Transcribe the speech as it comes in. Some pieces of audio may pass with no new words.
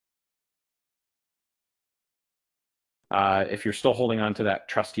If you're still holding on to that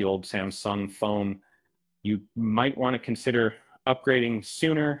trusty old Samsung phone, you might want to consider upgrading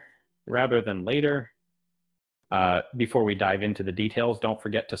sooner rather than later. Before we dive into the details, don't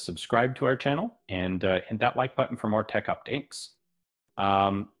forget to subscribe to our channel and hit that like button for more tech updates.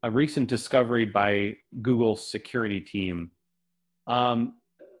 A recent discovery by Google's security team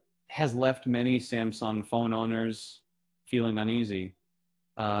has left many Samsung phone owners feeling uneasy.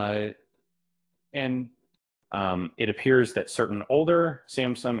 And it appears that certain older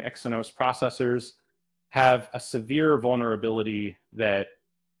Samsung Exynos processors have a severe vulnerability that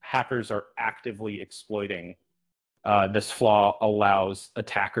hackers are actively exploiting. This flaw allows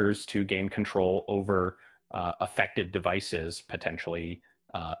attackers to gain control over affected devices, potentially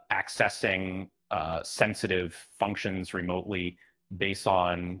accessing sensitive functions remotely based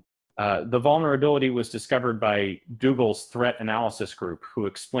on the vulnerability was discovered by Google's threat analysis group, who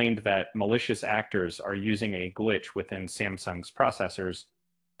explained that malicious actors are using a glitch within Samsung's processors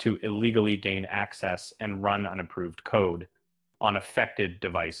to illegally gain access and run unapproved code on affected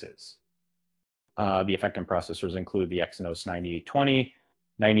devices. The affected processors include the Exynos 9820,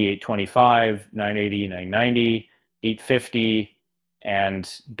 9825, 980, 990, 850, and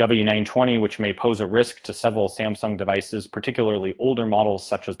W920, which may pose a risk to several Samsung devices, particularly older models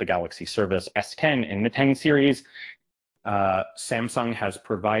such as the Galaxy Service S10 and the 10 series. Samsung has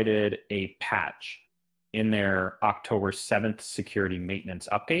provided a patch in their October 7th security maintenance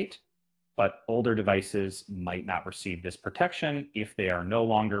update, but older devices might not receive this protection if they are no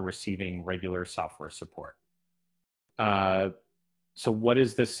longer receiving regular software support. So what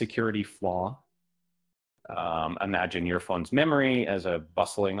is this security flaw? Imagine your phone's memory as a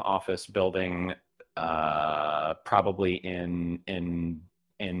bustling office building, probably in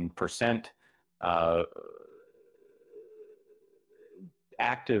percent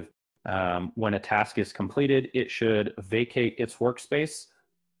active. When a task is completed, it should vacate its workspace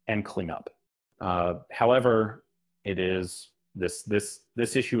and clean up. However, this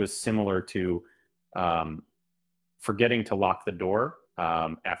issue is similar to forgetting to lock the door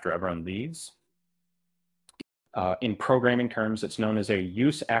after everyone leaves. In programming terms, it's known as a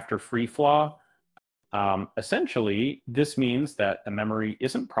use after free flaw. Essentially, this means that the memory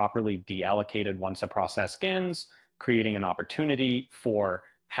isn't properly deallocated once a process ends, creating an opportunity for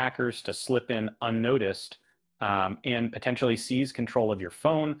hackers to slip in unnoticed and potentially seize control of your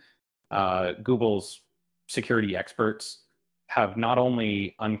phone. Google's security experts have not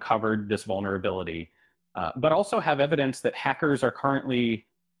only uncovered this vulnerability, but also have evidence that hackers are currently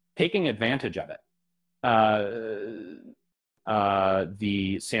taking advantage of it.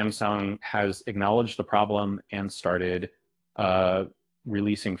 The Samsung has acknowledged the problem and started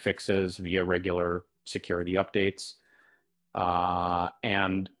releasing fixes via regular security updates.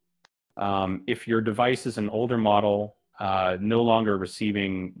 If your device is an older model, no longer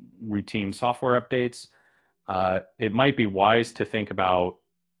receiving routine software updates, it might be wise to think about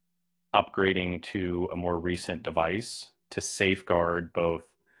upgrading to a more recent device to safeguard both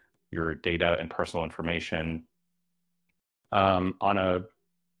your data and personal information. On a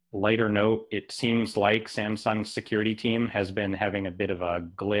lighter note, it seems like Samsung's security team has been having a bit of a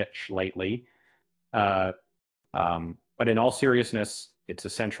glitch lately. But in all seriousness, it's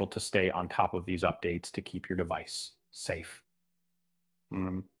essential to stay on top of these updates to keep your device safe.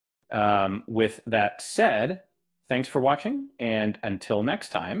 With that said, thanks for watching, and until next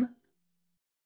time,